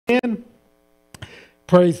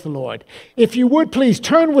Praise the Lord. If you would please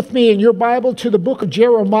turn with me in your Bible to the book of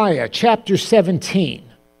Jeremiah, chapter 17.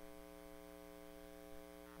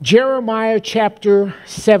 Jeremiah chapter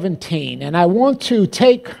 17. And I want to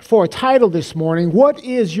take for a title this morning, What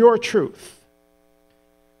is Your Truth?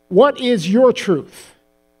 What is your truth?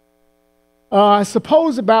 I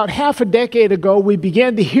suppose about half a decade ago, we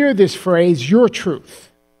began to hear this phrase, your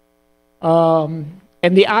truth. And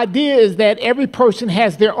the idea is that every person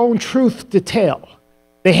has their own truth to tell.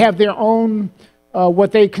 They have their own,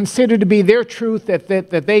 what they consider to be their truth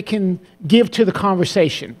that they can give to the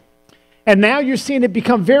conversation. And now you're seeing it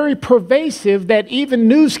become very pervasive that even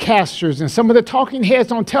newscasters and some of the talking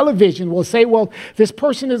heads on television will say, well, this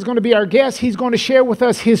person is going to be our guest. He's going to share with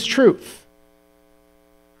us his truth.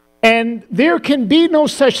 And there can be no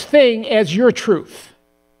such thing as your truth.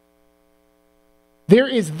 There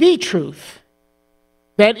is the truth.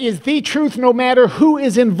 That is the truth no matter who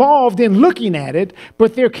is involved in looking at it,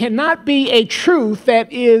 but there cannot be a truth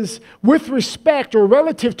that is with respect or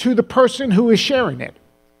relative to the person who is sharing it.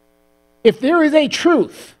 If there is a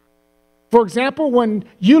truth, for example, when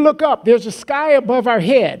you look up, there's a sky above our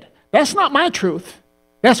head. That's not my truth.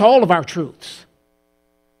 That's all of our truths.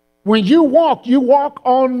 When you walk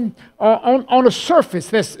on a surface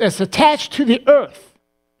that's attached to the earth.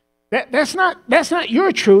 That's not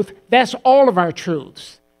your truth. That's all of our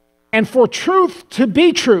truths. And for truth to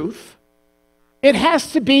be truth, it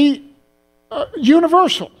has to be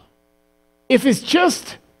universal. If it's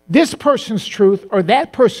just this person's truth or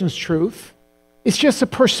that person's truth, it's just a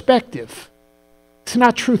perspective. It's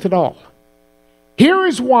not truth at all. Here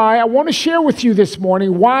is why I want to share with you this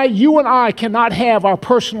morning why you and I cannot have our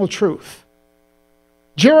personal truth.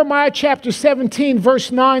 Jeremiah chapter 17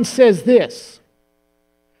 verse 9 says this,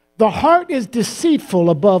 "The heart is deceitful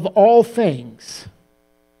above all things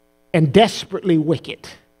and desperately wicked.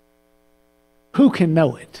 Who can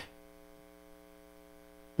know it?"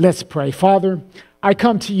 Let's pray. Father, I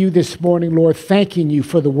come to you this morning, Lord, thanking you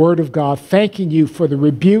for the word of God, thanking you for the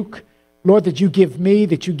rebuke, Lord, that you give me,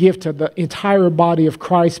 that you give to the entire body of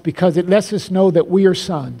Christ, because it lets us know that we are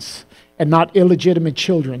sons and not illegitimate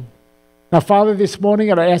children. Now, Father, this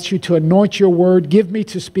morning, I ask you to anoint your word. Give me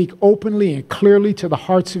to speak openly and clearly to the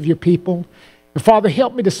hearts of your people. And Father,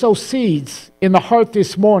 help me to sow seeds in the heart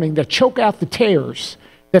this morning that choke out the tares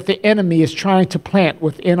that the enemy is trying to plant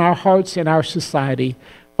within our hearts and our society.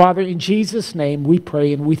 Father, in Jesus' name we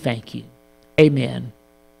pray and we thank you. Amen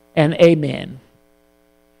and amen.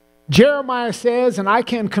 Jeremiah says, and I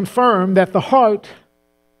can confirm, that the heart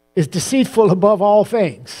is deceitful above all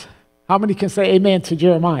things. How many can say amen to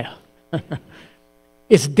Jeremiah?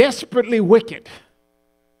 It's desperately wicked.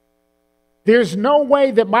 There's no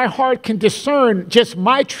way that my heart can discern just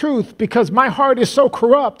my truth, because my heart is so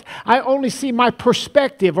corrupt. I only see my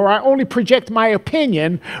perspective, or I only project my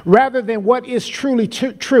opinion rather than what is truly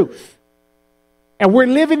truth. And we're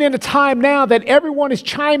living in a time now that everyone is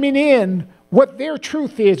chiming in what their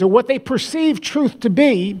truth is or what they perceive truth to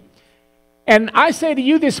be. And I say to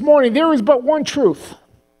you this morning, there is but one truth.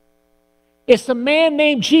 It's a man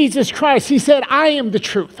named Jesus Christ. He said, I am the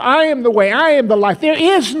truth. I am the way. I am the life. There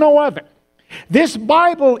is no other. This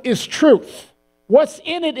Bible is truth. What's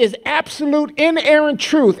in it is absolute, inerrant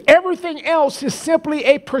truth. Everything else is simply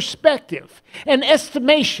a perspective, an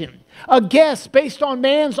estimation, a guess based on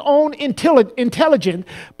man's own intelligence.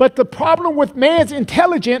 But the problem with man's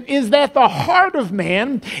intelligence is that the heart of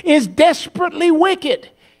man is desperately wicked.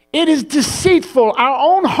 It is deceitful.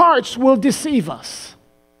 Our own hearts will deceive us.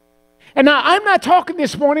 And now, I'm not talking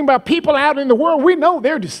this morning about people out in the world. We know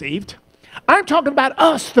they're deceived. I'm talking about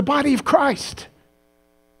us, the body of Christ.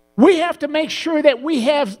 We have to make sure that we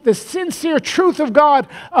have the sincere truth of God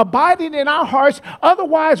abiding in our hearts.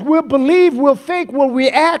 Otherwise, we'll believe, we'll think, we'll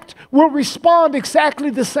react, we'll respond exactly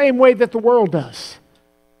the same way that the world does.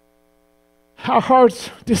 Our hearts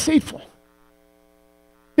deceitful.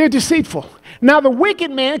 They're deceitful. Now, the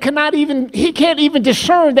wicked man can't even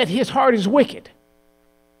discern that his heart is wicked.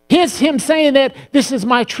 Hence him saying that this is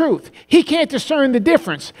my truth. He can't discern the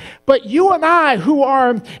difference. But you and I, who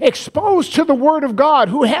are exposed to the Word of God,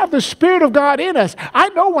 who have the Spirit of God in us, I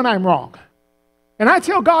know when I'm wrong. And I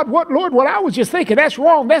tell God, Lord, what I was just thinking, that's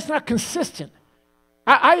wrong. That's not consistent.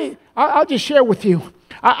 I'll just share with you.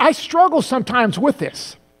 I struggle sometimes with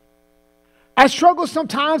this. I struggle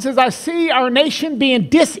sometimes as I see our nation being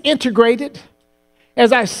disintegrated.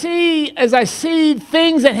 As I see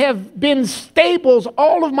things that have been staples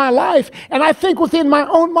all of my life, and I think within my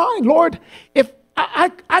own mind, Lord, if I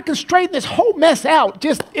can straighten this whole mess out,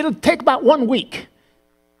 it'll take about 1 week.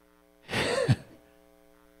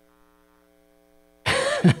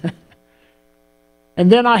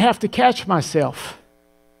 And then I have to catch myself.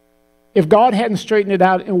 If God hadn't straightened it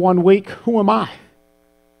out in 1 week, who am I?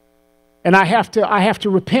 And I have to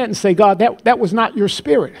repent and say, God, that was not your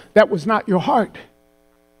spirit. That was not your heart.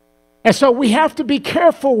 And so we have to be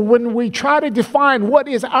careful when we try to define what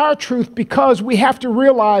is our truth, because we have to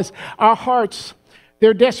realize our hearts,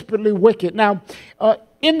 they're desperately wicked. Now,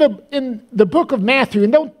 in the book of Matthew,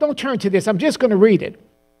 and don't turn to this, I'm just going to read it.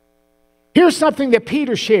 Here's something that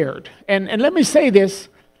Peter shared. And let me say this.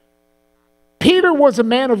 Peter was a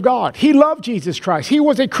man of God. He loved Jesus Christ. He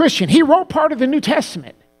was a Christian. He wrote part of the New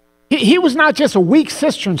Testament. He was not just a weak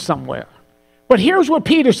cistern somewhere. But here's what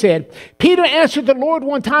Peter said. Peter answered the Lord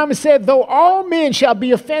one time and said, though all men shall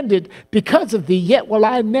be offended because of thee, yet will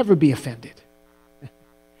I never be offended.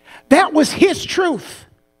 That was his truth.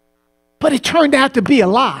 But it turned out to be a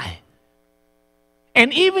lie.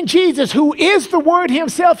 And even Jesus, who is the Word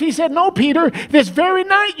himself, he said, no, Peter, this very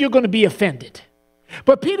night you're going to be offended.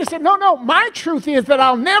 But Peter said, no, my truth is that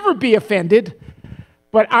I'll never be offended.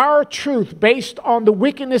 But our truth, based on the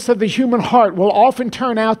wickedness of the human heart, will often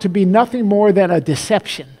turn out to be nothing more than a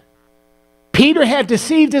deception. Peter had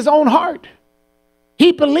deceived his own heart.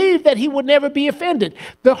 He believed that he would never be offended.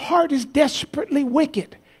 The heart is desperately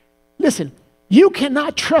wicked. Listen, you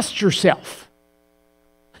cannot trust yourself.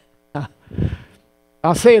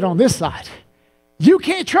 I'll say it on this side. You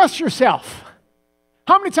can't trust yourself.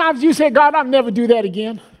 How many times do you say, God, I'll never do that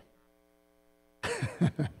again?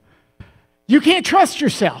 You can't trust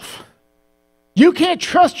yourself. You can't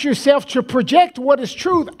trust yourself to project what is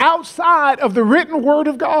truth outside of the written word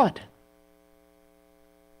of God.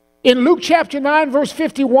 In Luke chapter 9, verse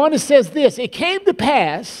 51, it says this, it came to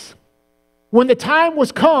pass when the time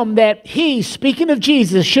was come that he, speaking of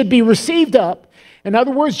Jesus, should be received up. In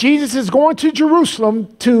other words, Jesus is going to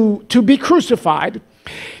Jerusalem to be crucified.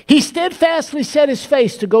 He steadfastly set his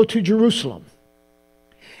face to go to Jerusalem.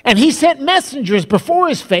 And he sent messengers before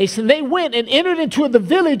his face, and they went and entered into the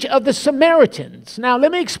village of the Samaritans. Now,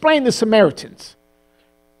 let me explain the Samaritans.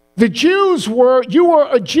 The Jews were, you were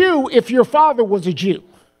a Jew if your father was a Jew.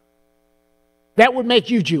 That would make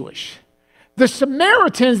you Jewish. The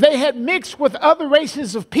Samaritans, they had mixed with other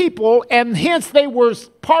races of people, and hence they were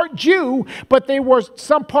part Jew, but they were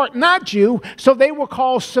some part not Jew, so they were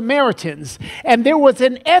called Samaritans. And there was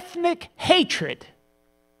an ethnic hatred.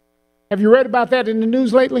 Have you read about that in the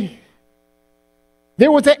news lately?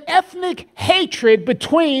 There was an ethnic hatred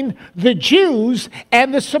between the Jews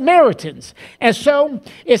and the Samaritans. And so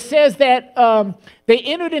it says that they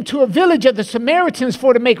entered into a village of the Samaritans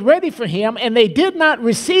to make ready for him, and they did not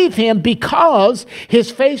receive him because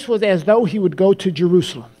his face was as though he would go to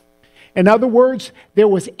Jerusalem. In other words, there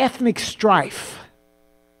was ethnic strife.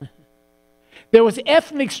 There was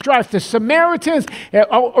ethnic strife. The Samaritans,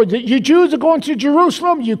 you Jews are going to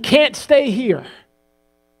Jerusalem, you can't stay here.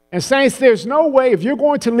 And saints, there's no way, if you're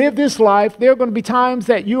going to live this life, there are going to be times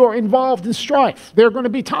that you are involved in strife. There are going to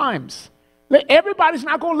be times. Everybody's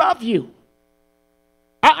not going to love you.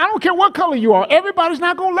 I don't care what color you are. Everybody's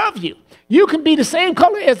not going to love you. You can be the same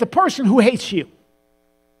color as the person who hates you.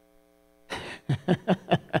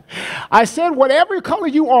 I said, whatever color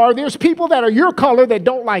you are, there's people that are your color that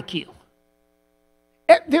don't like you.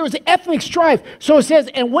 There was ethnic strife. So it says,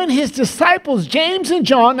 and when his disciples, James and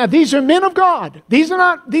John, now these are men of God. These are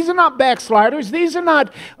not backsliders. These are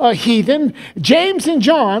not heathen. James and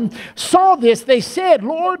John saw this. They said,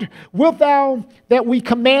 Lord, wilt thou that we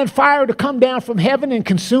command fire to come down from heaven and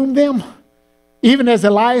consume them, even as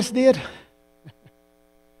Elias did?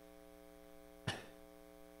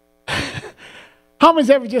 How many's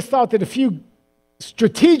ever just thought that a few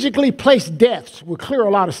strategically placed deaths would clear a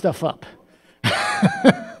lot of stuff up?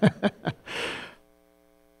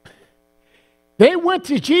 They went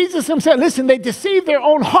to Jesus themselves. Listen, they deceived their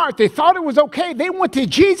own heart. They thought it was okay. They went to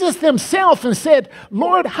Jesus themselves and said,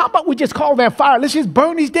 Lord, how about we just call that fire? Let's just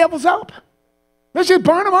burn these devils up. Let's just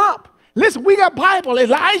burn them up. Listen, we got Bible.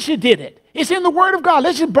 Elijah did it. It's in the Word of God.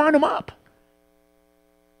 Let's just burn them up.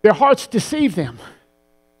 Their hearts deceived them.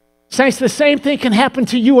 Saints, the same thing can happen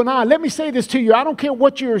to you and I. Let me say this to you. I don't care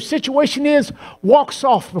what your situation is. Walk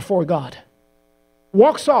soft before God.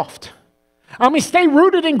 Walk soft. I mean, stay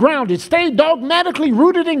rooted and grounded. Stay dogmatically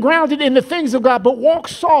rooted and grounded in the things of God, but walk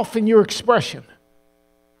soft in your expression.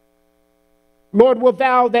 Lord, wilt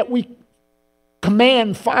thou that we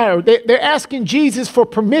command fire? They're asking Jesus for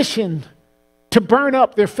permission to burn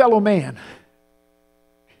up their fellow man.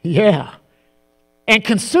 Yeah. And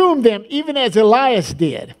consume them even as Elias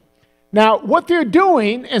did. Now, what they're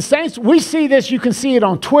doing, and saints, we see this, you can see it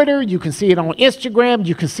on Twitter, you can see it on Instagram,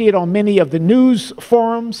 you can see it on many of the news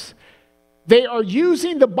forums. They are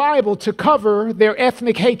using the Bible to cover their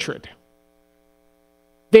ethnic hatred.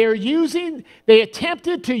 They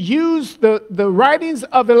attempted to use the writings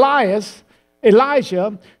of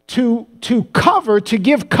Elijah to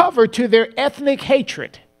give cover to their ethnic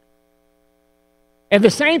hatred. And the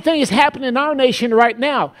same thing is happening in our nation right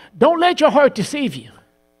now. Don't let your heart deceive you.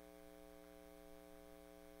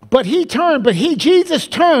 But Jesus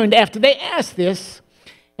turned after they asked this,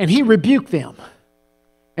 and he rebuked them.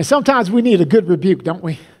 And sometimes we need a good rebuke, don't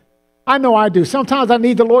we? I know I do. Sometimes I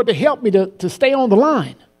need the Lord to help me to stay on the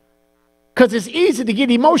line. Because it's easy to get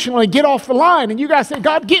emotional and get off the line. And you guys say,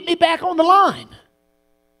 God, get me back on the line.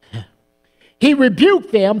 He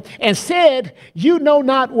rebuked them and said, you know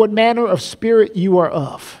not what manner of spirit you are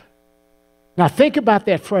of. Now think about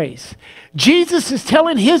that phrase. Jesus is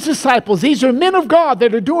telling his disciples, these are men of God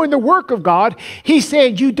that are doing the work of God. He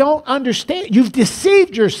said, you don't understand. You've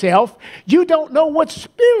deceived yourself. You don't know what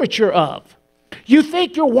spirit you're of. You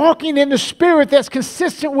think you're walking in the spirit that's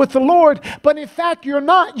consistent with the Lord, but in fact you're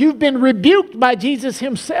not. You've been rebuked by Jesus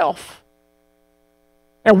himself.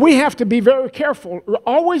 And we have to be very careful,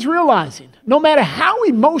 always realizing, no matter how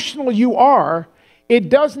emotional you are, it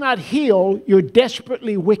does not heal your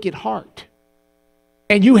desperately wicked heart.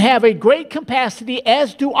 And you have a great capacity,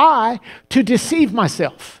 as do I, to deceive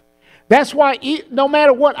myself. That's why no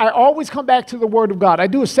matter what, I always come back to the Word of God. I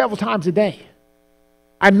do it several times a day.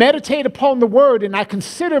 I meditate upon the Word and I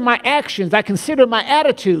consider my actions. I consider my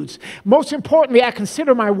attitudes. Most importantly, I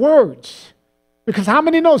consider my words. Because how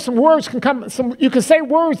many know some words can come, you can say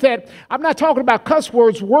words that, I'm not talking about cuss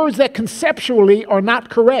words, words that conceptually are not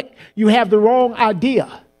correct. You have the wrong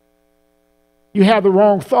idea. You have the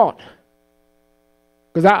wrong thought.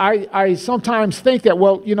 Because I sometimes think that,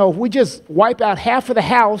 well, you know, if we just wipe out half of the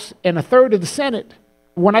House and a third of the Senate,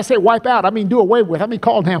 when I say wipe out, I mean do away with, I mean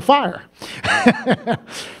call down fire.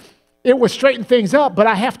 It would straighten things up, but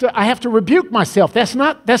I have to rebuke myself. That's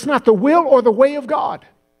not the will or the way of God.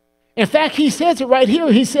 In fact, he says it right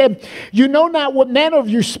here. He said, you know not what manner of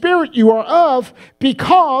your spirit you are of,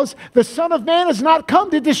 because the Son of Man has not come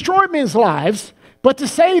to destroy men's lives, but to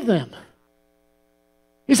save them.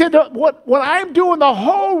 He said, what I'm doing, the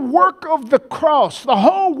whole work of the cross, the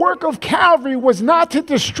whole work of Calvary was not to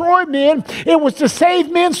destroy men, it was to save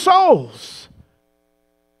men's souls.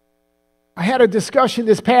 I had a discussion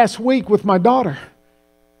this past week with my daughter,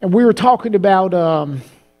 and we were talking about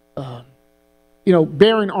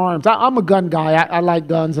bearing arms. I'm a gun guy. I like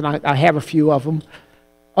guns, and I have a few of them.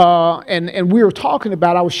 And we were talking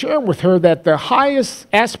about, I was sharing with her that the highest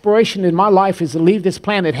aspiration in my life is to leave this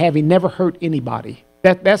planet having never hurt anybody.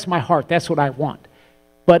 That's my heart. That's what I want.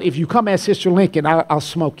 But if you come at Sister Lincoln, I'll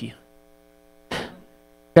smoke you.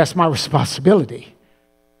 That's my responsibility.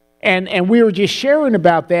 And we were just sharing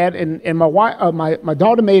about that, and my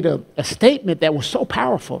daughter made a statement that was so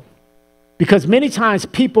powerful. Because many times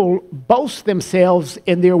people boast themselves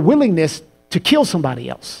in their willingness to kill somebody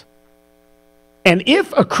else. And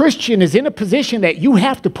if a Christian is in a position that you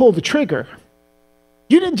have to pull the trigger,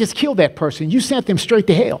 you didn't just kill that person, you sent them straight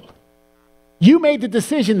to hell. You made the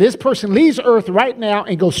decision, this person leaves earth right now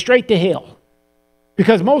and goes straight to hell.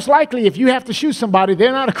 Because most likely if you have to shoot somebody,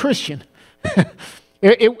 they're not a Christian.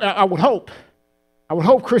 I would hope. I would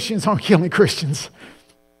hope Christians aren't killing Christians.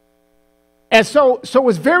 And so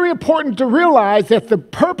it's very important to realize that the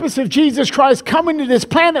purpose of Jesus Christ coming to this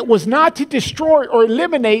planet was not to destroy or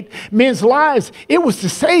eliminate men's lives. It was to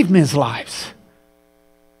save men's lives.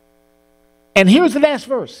 And here's the last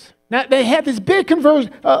verse. Now, they had this big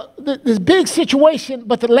conversion, this big situation,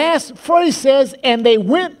 but the last phrase says, and they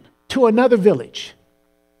went to another village.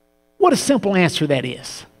 What a simple answer that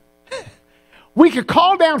is. We could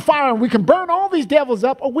call down fire and we can burn all these devils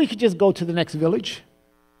up, or we could just go to the next village.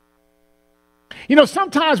 You know,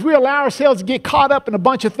 sometimes we allow ourselves to get caught up in a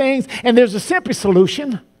bunch of things, and there's a simple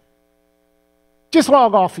solution. Just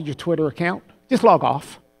log off of your Twitter account. Just log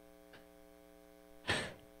off.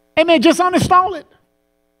 Amen. Just uninstall it.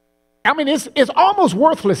 I mean, it's almost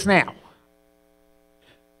worthless now.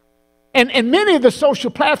 And many of the social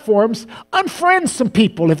platforms, unfriend some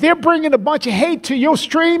people. If they're bringing a bunch of hate to your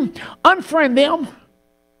stream, unfriend them.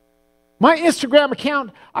 My Instagram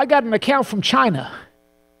account, I got an account from China.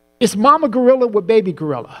 It's Mama Gorilla with Baby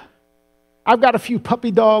Gorilla. I've got a few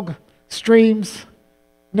puppy dog streams,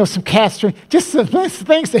 some cat streams, just some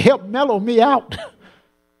things to help mellow me out.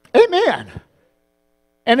 Amen.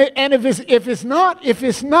 And if it's not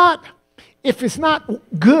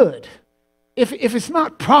good, if it's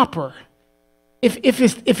not proper,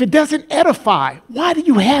 if it doesn't edify, why do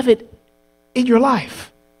you have it in your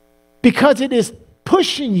life? Because it is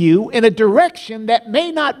pushing you in a direction that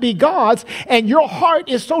may not be God's, and your heart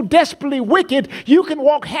is so desperately wicked, you can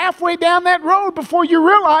walk halfway down that road before you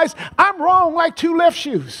realize, I'm wrong like two left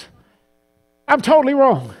shoes. I'm totally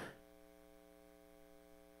wrong.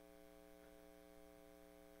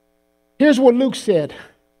 Here's what Luke said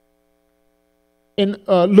in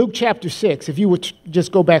Luke chapter 6, if you would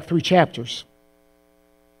just go back 3 chapters.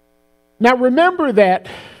 Now remember that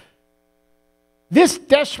this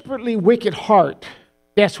desperately wicked heart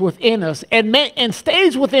that's within us and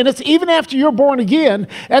stays within us even after you're born again,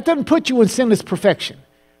 that doesn't put you in sinless perfection.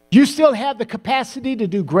 You still have the capacity to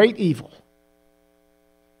do great evil.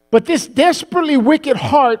 But this desperately wicked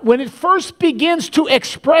heart, when it first begins to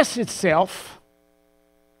express itself,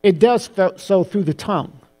 it does so through the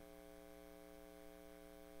tongue.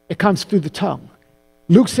 It comes through the tongue.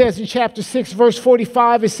 Luke says in chapter 6, verse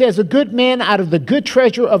 45, it says, a good man out of the good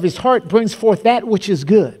treasure of his heart brings forth that which is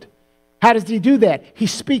good. How does he do that? He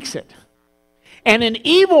speaks it. And an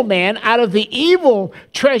evil man out of the evil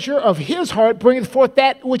treasure of his heart brings forth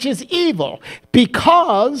that which is evil.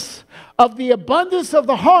 Because of the abundance of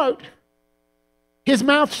the heart, his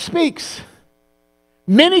mouth speaks.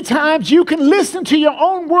 Many times you can listen to your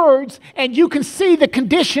own words and you can see the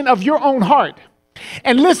condition of your own heart.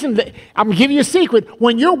 And listen, I'm going to give you a secret.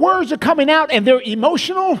 When your words are coming out and they're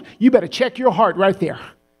emotional, you better check your heart right there.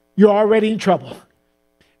 You're already in trouble.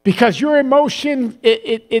 Because your emotion,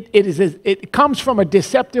 it comes from a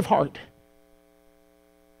deceptive heart.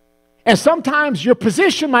 And sometimes your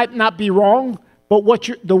position might not be wrong, but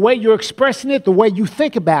the way you're expressing it, the way you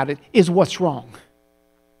think about it is what's wrong.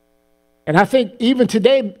 And I think even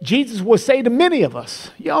today, Jesus will say to many of us,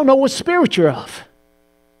 you don't know what spirit you're of.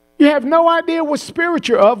 You have no idea what spirit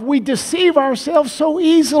you're of. We deceive ourselves so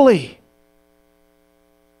easily.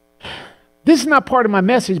 This is not part of my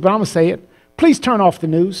message, but I'm going to say it. Please turn off the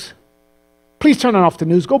news. Please turn off the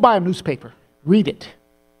news. Go buy a newspaper. Read it.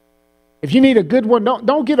 If you need a good one,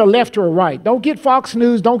 don't get a left or a right. Don't get Fox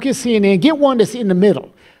News. Don't get CNN. Get one that's in the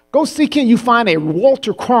middle. Go see, can you find a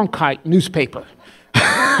Walter Cronkite newspaper?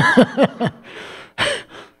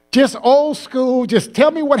 Just old school. Just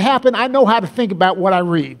tell me what happened. I know how to think about what I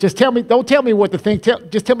read. Just tell me. Don't tell me what to think.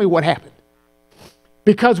 Just tell me what happened.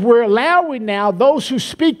 Because we're allowing now those who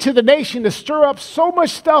speak to the nation to stir up so much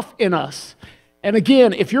stuff in us. And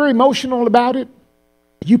again, if you're emotional about it,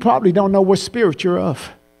 you probably don't know what spirit you're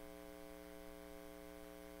of.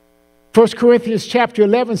 1 Corinthians chapter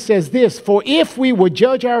 11 says this, for if we would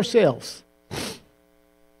judge ourselves,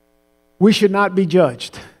 we should not be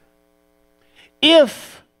judged.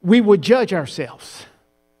 If we would judge ourselves,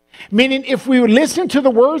 meaning if we would listen to the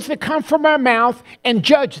words that come from our mouth and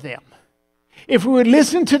judge them, if we would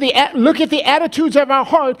listen to look at the attitudes of our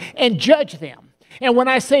heart and judge them. And when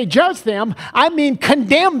I say judge them, I mean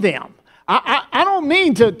condemn them. I don't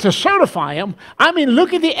mean to certify them. I mean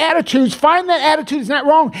look at the attitudes, find that attitude is not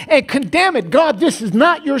wrong, and condemn it. God, this is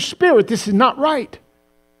not your spirit. This is not right.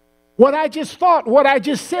 What I just thought, what I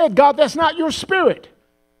just said, God, that's not your spirit.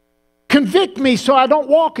 Convict me so I don't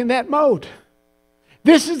walk in that mode.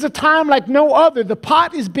 This is a time like no other. The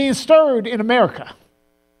pot is being stirred in America.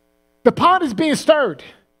 The pot is being stirred.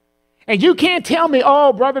 And you can't tell me,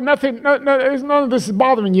 oh, brother, none of this is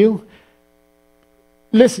bothering you.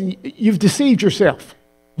 Listen, you've deceived yourself.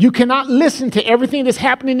 You cannot listen to everything that's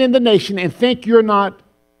happening in the nation and think you're not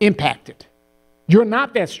impacted. You're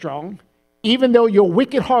not that strong. Even though your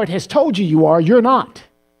wicked heart has told you you are, you're not.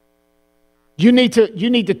 You need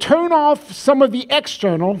to turn off some of the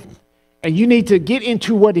external, and you need to get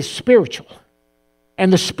into what is spiritual.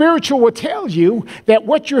 And the spiritual will tell you that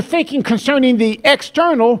what you're thinking concerning the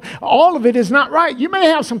external, all of it is not right. You may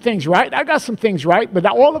have some things right. I got some things right, but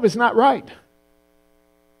all of it's not right.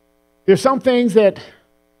 There's some things that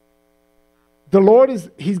the Lord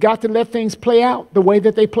He's got to let things play out the way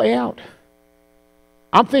that they play out.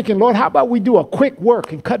 I'm thinking, Lord, how about we do a quick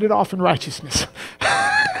work and cut it off in righteousness?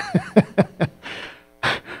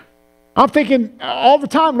 I'm thinking all the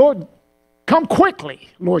time, Lord, come quickly,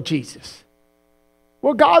 Lord Jesus.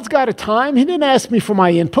 Well, God's got a time. He didn't ask me for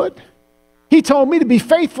my input. He told me to be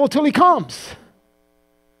faithful till He comes.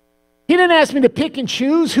 He didn't ask me to pick and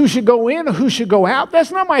choose who should go in or who should go out.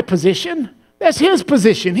 That's not my position. That's His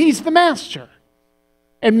position. He's the master.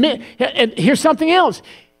 And here's something else.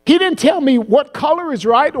 He didn't tell me what color is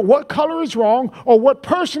right or what color is wrong or what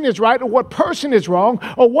person is right or what person is wrong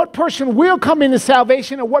or what person will come into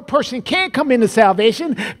salvation or what person can't come into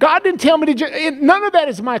salvation. God didn't tell me to, none of that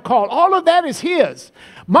is my call. All of that is His.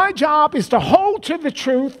 My job is to hold to the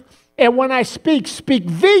truth, and when I speak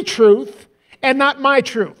the truth and not my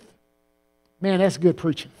truth. Man, that's good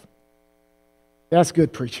preaching. That's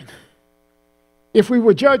good preaching. if we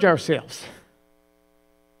would judge ourselves,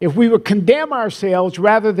 if we would condemn ourselves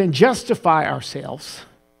rather than justify ourselves.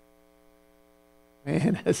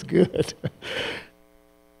 Man, that's good.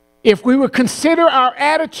 If we would consider our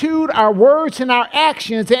attitude, our words, and our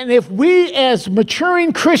actions, and if we as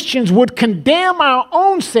maturing Christians would condemn our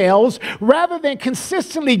own selves rather than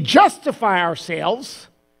consistently justify ourselves,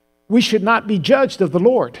 we should not be judged of the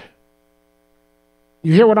Lord.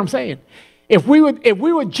 You hear what I'm saying? If we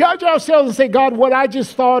would judge ourselves and say, God, what I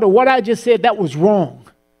just thought or what I just said, that was wrong,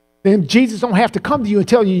 then Jesus don't have to come to you and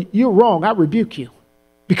tell you, you're wrong. I rebuke you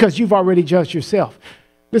because you've already judged yourself.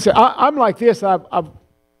 Listen, I'm like this. I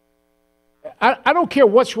don't care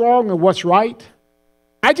what's wrong or what's right.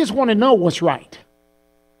 I just want to know what's right.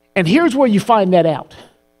 And here's where you find that out.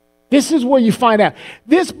 This is where you find out.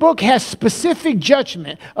 This book has specific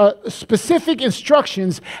judgment, specific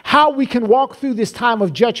instructions how we can walk through this time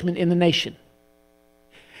of judgment in the nation.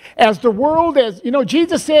 As the world,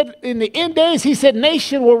 Jesus said in the end days, he said,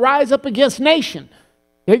 nation will rise up against nation.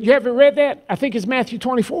 You ever read that? I think it's Matthew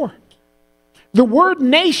 24. The word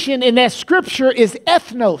nation in that scripture is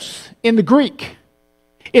ethnos in the Greek.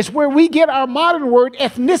 It's where we get our modern word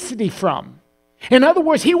ethnicity from. In other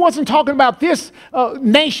words, he wasn't talking about this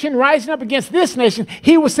nation rising up against this nation.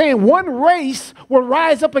 He was saying one race will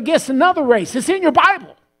rise up against another race. It's in your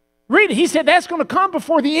Bible. Read it. He said that's going to come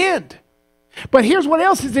before the end. But here's what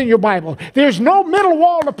else is in your Bible. There's no middle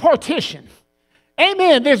wall of partition.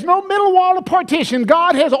 Amen. There's no middle wall of partition.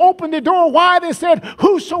 God has opened the door wide and said,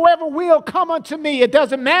 whosoever will come unto me. It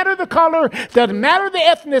doesn't matter the color, doesn't matter the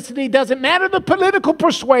ethnicity, doesn't matter the political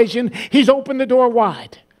persuasion. He's opened the door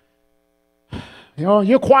wide.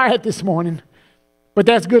 You're quiet this morning, but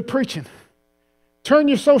that's good preaching. Turn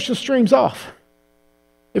your social streams off.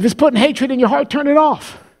 If it's putting hatred in your heart, turn it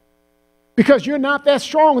off. Because you're not that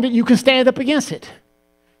strong that you can stand up against it.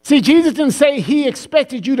 See, Jesus didn't say he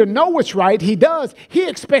expected you to know what's right. He does. He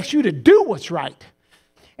expects you to do what's right.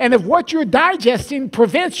 And if what you're digesting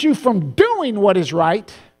prevents you from doing what is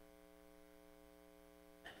right,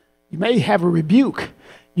 you may have a rebuke.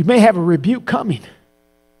 You may have a rebuke coming.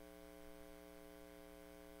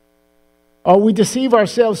 Oh, we deceive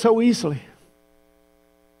ourselves so easily.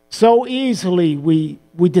 So easily we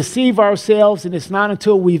deceive ourselves, and it's not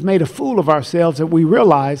until we've made a fool of ourselves that we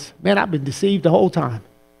realize, man, I've been deceived the whole time.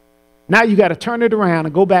 Now you got to turn it around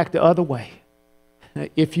and go back the other way,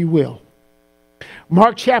 if you will.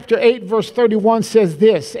 Mark chapter 8, verse 31 says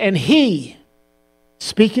this, and he,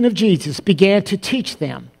 speaking of Jesus, began to teach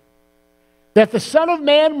them that the Son of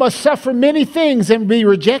Man must suffer many things and be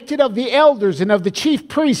rejected of the elders and of the chief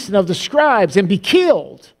priests and of the scribes and be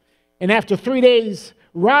killed, and after 3 days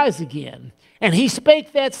rise again. And he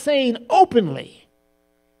spake that saying openly.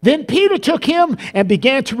 Then Peter took him and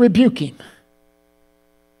began to rebuke him.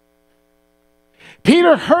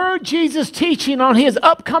 Peter heard Jesus teaching on his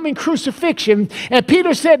upcoming crucifixion, and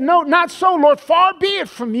Peter said, no, not so, Lord, far be it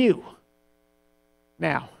from you.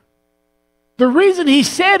 Now, the reason he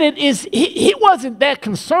said it is he wasn't that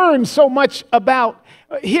concerned so much about,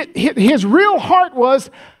 his real heart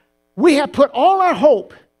was, we have put all our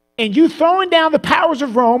hope in you throwing down the powers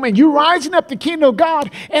of Rome and you rising up the kingdom of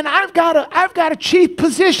God, and I've got a chief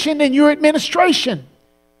position in your administration.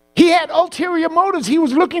 He had ulterior motives. He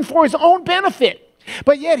was looking for his own benefit.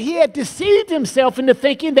 But yet he had deceived himself into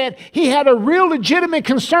thinking that he had a real legitimate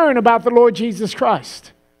concern about the Lord Jesus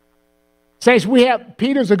Christ. Saints,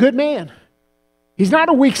 Peter's a good man. He's not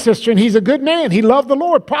a weak cistern. He's a good man. He loved the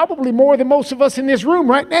Lord probably more than most of us in this room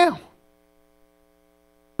right now.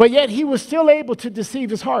 But yet he was still able to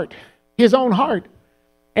deceive his heart, his own heart.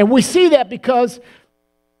 And we see that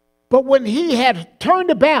but when he had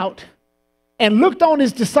turned about and looked on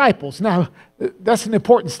his disciples, now that's an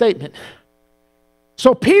important statement.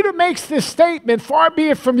 So Peter makes this statement, far be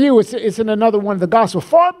it from you, it's in another one of the Gospels,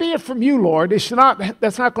 far be it from you, Lord, that's not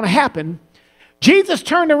going to happen. Jesus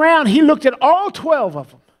turned around, he looked at all 12 of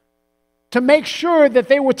them to make sure that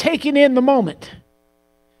they were taking in the moment.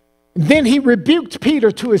 Then he rebuked Peter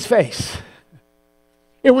to his face.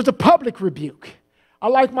 It was a public rebuke. I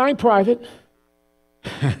like mine private.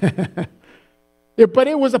 But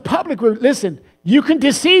it was a public rebuke. Listen, you can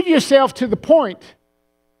deceive yourself to the point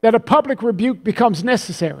that a public rebuke becomes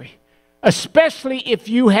necessary, especially if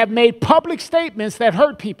you have made public statements that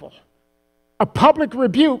hurt people. A public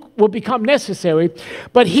rebuke will become necessary.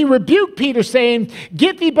 But he rebuked Peter saying,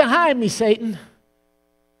 get thee behind me, Satan.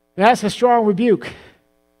 That's a strong rebuke.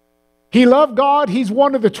 He loved God. He's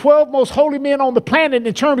one of the 12 most holy men on the planet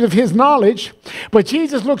in terms of his knowledge. But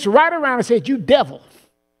Jesus looks right around and said, you devil.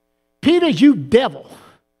 Peter, you devil.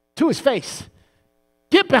 To his face.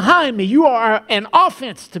 Get behind me. You are an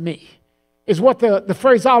offense to me. is what the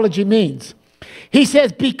phraseology means. He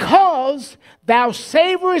says, because thou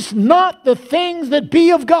savorest not the things that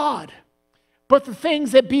be of God, but the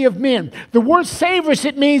things that be of men. The word savorest,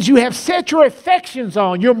 it means you have set your affections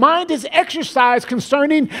on. Your mind is exercised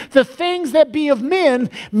concerning the things that be of men,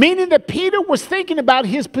 meaning that Peter was thinking about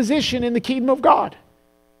his position in the kingdom of God.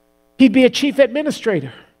 He'd be a chief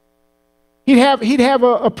administrator. He'd have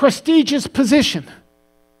a prestigious position.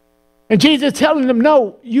 And Jesus is telling them,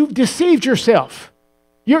 no, you've deceived yourself.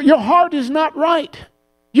 Your heart is not right.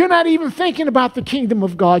 You're not even thinking about the kingdom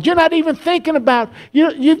of God. You're not even thinking about,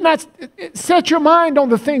 you've not set your mind on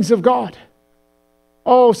the things of God.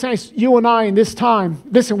 Oh, saints, you and I in this time,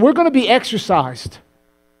 listen, we're going to be exercised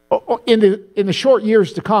in the short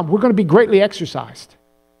years to come. We're going to be greatly exercised.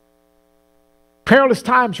 Perilous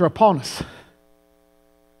times are upon us.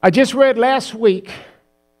 I just read last week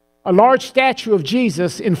a large statue of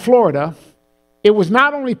Jesus in Florida. It was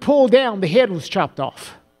not only pulled down, the head was chopped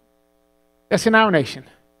off. That's in our nation.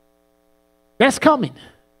 That's coming.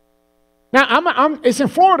 Now, it's in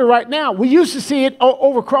Florida right now. We used to see it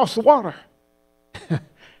over across the water.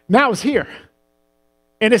 Now it's here.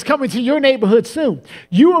 And it's coming to your neighborhood soon.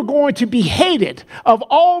 You are going to be hated of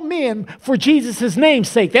all men for Jesus' name's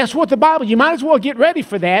sake. That's what the Bible, you might as well get ready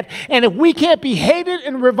for that. And if we can't be hated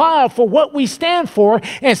and reviled for what we stand for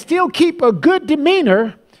and still keep a good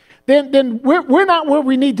demeanor, then we're not where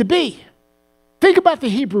we need to be. Think about the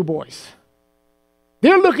Hebrew boys.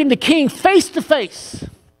 They're looking the king face to face.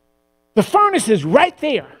 The furnace is right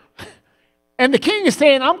there. And the king is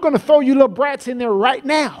saying, I'm going to throw you little brats in there right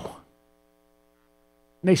now.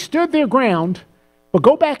 And they stood their ground, but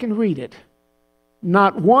go back and read it.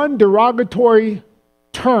 Not one derogatory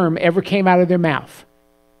term ever came out of their mouth.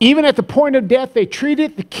 Even at the point of death, they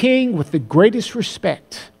treated the king with the greatest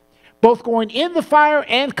respect. Both going in the fire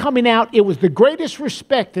and coming out, it was the greatest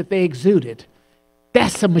respect that they exuded.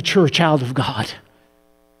 That's a mature child of God.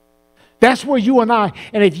 That's where you and I,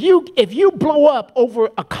 and if you blow up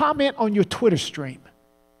over a comment on your Twitter stream,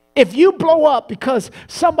 if you blow up because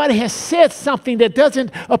somebody has said something that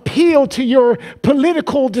doesn't appeal to your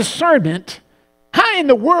political discernment, how in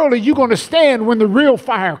the world are you going to stand when the real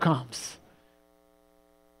fire comes?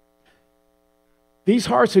 These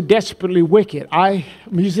hearts are desperately wicked.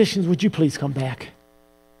 Musicians, would you please come back?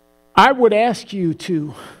 I would ask you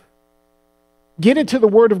to get into the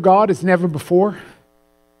Word of God as never before,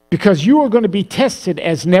 because you are going to be tested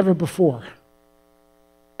as never before.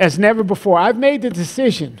 As never before. I've made the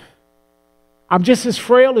decision. I'm just as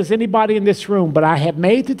frail as anybody in this room, but I have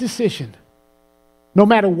made the decision. No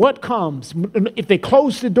matter what comes, if they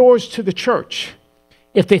close the doors to the church,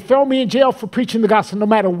 if they throw me in jail for preaching the gospel, no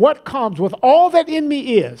matter what comes, with all that in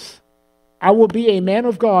me is, I will be a man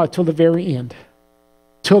of God till the very end.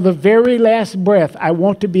 Till the very last breath, I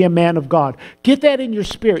want to be a man of God. Get that in your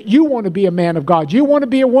spirit. You want to be a man of God. You want to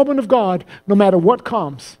be a woman of God, no matter what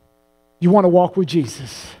comes. You want to walk with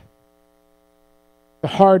Jesus. The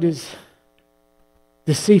heart is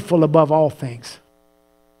deceitful above all things.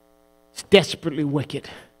 It's desperately wicked.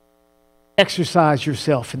 Exercise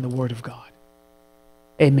yourself in the Word of God.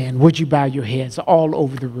 Amen. Would you bow your heads all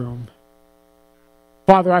over the room?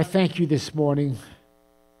 Father, I thank you this morning,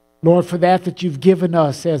 Lord, for that you've given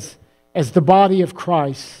us as the body of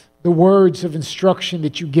Christ, the words of instruction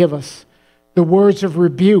that you give us, the words of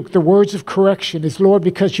rebuke, the words of correction is, Lord,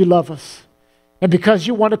 because you love us and because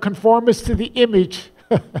you want to conform us to the image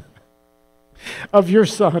of your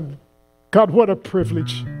Son. God, what a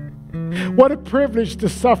privilege. What a privilege to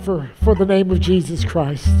suffer for the name of Jesus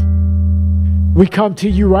Christ. We come to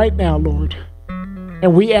you right now, Lord,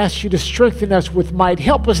 and we ask you to strengthen us with might.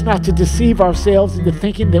 Help us not to deceive ourselves into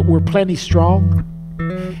thinking that we're plenty strong.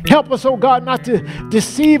 Help us, oh God, not to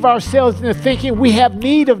deceive ourselves into thinking we have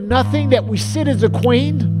need of nothing, that we sit as a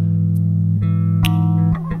queen.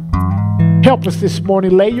 Help us this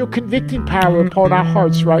morning. Lay your convicting power upon our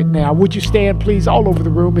hearts right now. Would you stand, please, all over the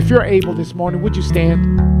room? If you're able this morning, would you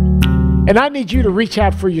stand? And I need you to reach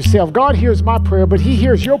out for yourself. God hears my prayer, but he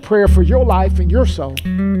hears your prayer for your life and your soul.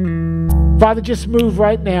 Father, just move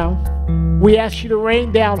right now. We ask you to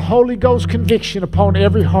rain down Holy Ghost conviction upon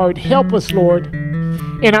every heart. Help us, Lord,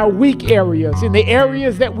 in our weak areas, in the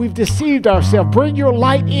areas that we've deceived ourselves. Bring your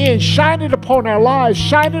light in. Shine it upon our lives.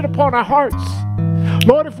 Shine it upon our hearts.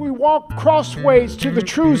 Lord, if we walk crossways to the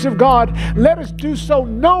truths of God, let us do so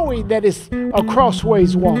knowing that it's a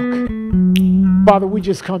crossways walk. Father, we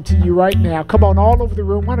just come to you right now. Come on, all over the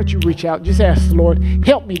room. Why don't you reach out and just ask the Lord,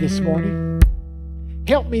 help me this morning.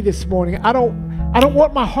 Help me this morning. I don't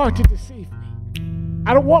want my heart to deceive me.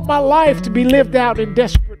 I don't want my life to be lived out in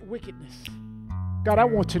desperate wickedness. God, I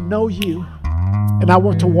want to know you. and I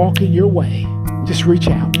want to walk in your way. Just reach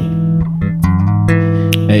out.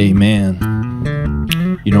 Amen.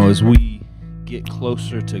 You know, as we get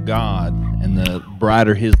closer to God and the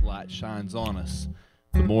brighter His light shines on us,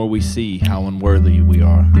 the more we see how unworthy we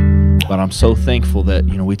are. But I'm so thankful that,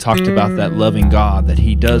 you know, we talked about that loving God, that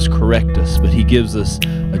He does correct us, but He gives us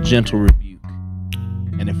a gentle rebuke.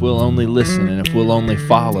 And if we'll only listen and if we'll only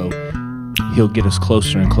follow, He'll get us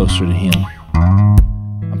closer and closer to Him.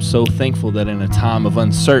 I'm so thankful that in a time of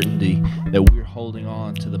uncertainty that we're holding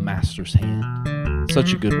on to the Master's hand.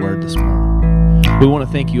 Such a good word this morning. We want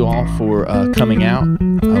to thank you all for coming out.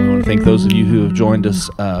 We want to thank those of you who have joined us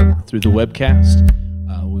through the webcast.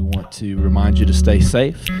 We want to remind you to stay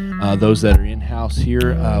safe. Those that are in-house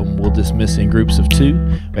here, we'll dismiss in groups of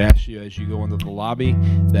 2. We ask you as you go into the lobby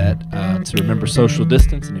that to remember social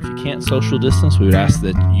distance, and if you can't social distance, we would ask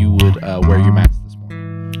that you would wear your mask this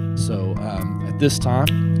morning. So at this time,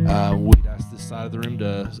 we'd ask this side of the room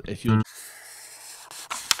to, if you'll...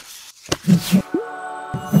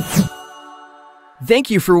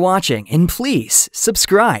 Thank you for watching, and please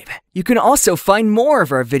subscribe. You can also find more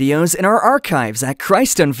of our videos in our archives at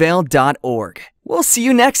ChristUnveiled.org. We'll see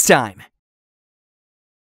you next time.